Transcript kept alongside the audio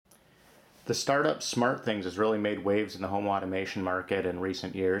The startup SmartThings has really made waves in the home automation market in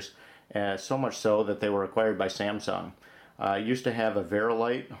recent years, so much so that they were acquired by Samsung. I used to have a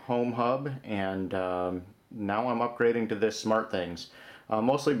Verilight home hub, and now I'm upgrading to this SmartThings,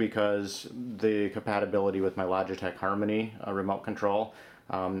 mostly because the compatibility with my Logitech Harmony remote control.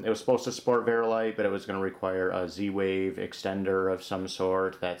 It was supposed to support Verilight, but it was going to require a Z-Wave extender of some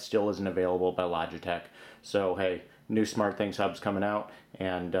sort that still isn't available by Logitech. So hey, new SmartThings Hub's coming out,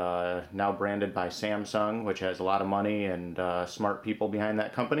 and now branded by Samsung, which has a lot of money and smart people behind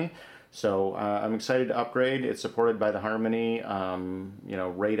that company. So I'm excited to upgrade. It's supported by the Harmony,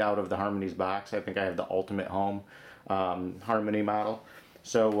 right out of the Harmony's box. I think I have the Ultimate Home Harmony model.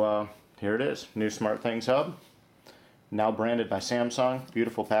 So here it is, new SmartThings Hub. Now branded by Samsung.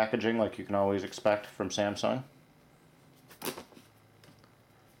 Beautiful packaging like you can always expect from Samsung.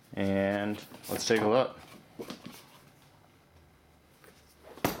 And let's take a look.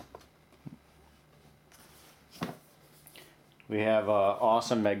 We have an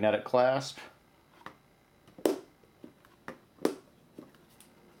awesome magnetic clasp. It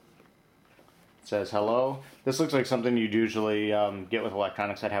says hello. This looks like something you'd usually get with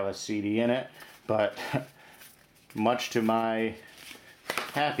electronics that have a CD in it, but much to my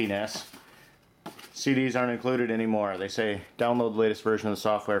happiness, CDs aren't included anymore. They say download the latest version of the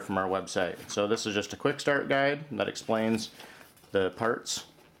software from our website. So this is just a quick start guide that explains the parts,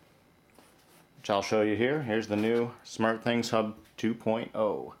 which I'll show you here. Here's the new SmartThings Hub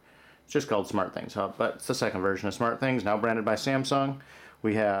 2.0. It's just called SmartThings Hub, but it's the second version of SmartThings, now branded by Samsung.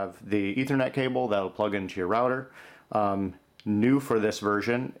 We have the Ethernet cable that'll plug into your router. New for this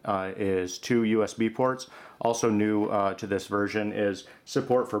version is 2 USB ports. Also new to this version is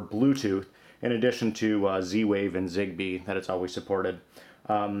support for Bluetooth, in addition to Z-Wave and Zigbee that it's always supported.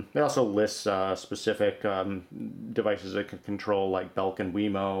 It also lists specific devices that can control, like Belkin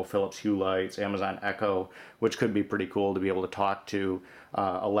Wemo, Philips Hue lights, Amazon Echo, which could be pretty cool to be able to talk to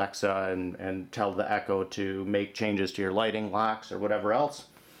Alexa and tell the Echo to make changes to your lighting, locks, or whatever else.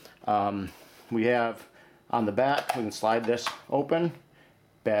 We have on the back, we can slide this open,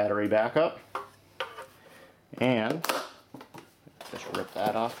 battery backup, and just rip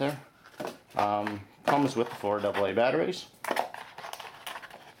that off there. Comes with 4 AA batteries.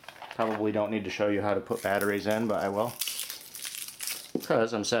 Probably don't need to show you how to put batteries in, but I will,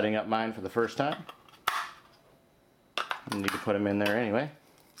 because I'm setting up mine for the first time. I need to put them in there anyway.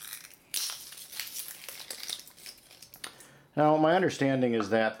 Now, my understanding is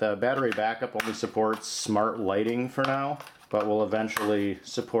that the battery backup only supports smart lighting for now, but will eventually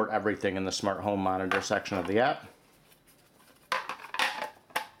support everything in the smart home monitor section of the app.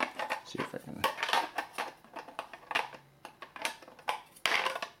 Let's see if I can.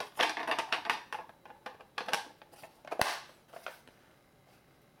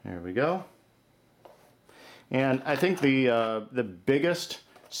 There we go. And I think the biggest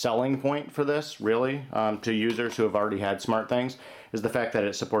selling point for this, really, to users who have already had SmartThings, is the fact that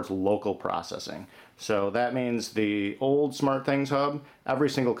it supports local processing. So that means the old SmartThings Hub, every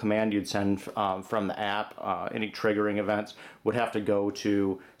single command you'd send from the app, any triggering events, would have to go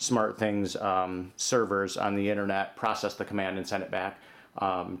to SmartThings servers on the internet, process the command, and send it back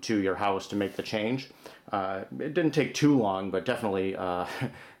to your house to make the change. It didn't take too long, but definitely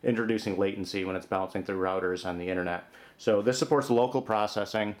introducing latency when it's bouncing through routers on the internet. So this supports local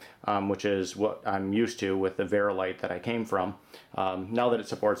processing, which is what I'm used to with the Verilight that I came from. Now that it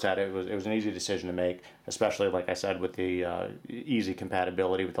supports that, it was an easy decision to make, especially, like I said, with the easy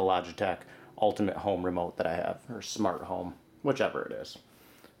compatibility with the Logitech Ultimate Home Remote that I have, or Smart Home, whichever it is.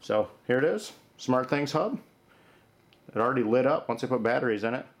 So here it is, SmartThings Hub. It already lit up once I put batteries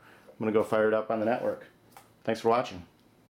in it. I'm going to go fire it up on the network. Thanks for watching.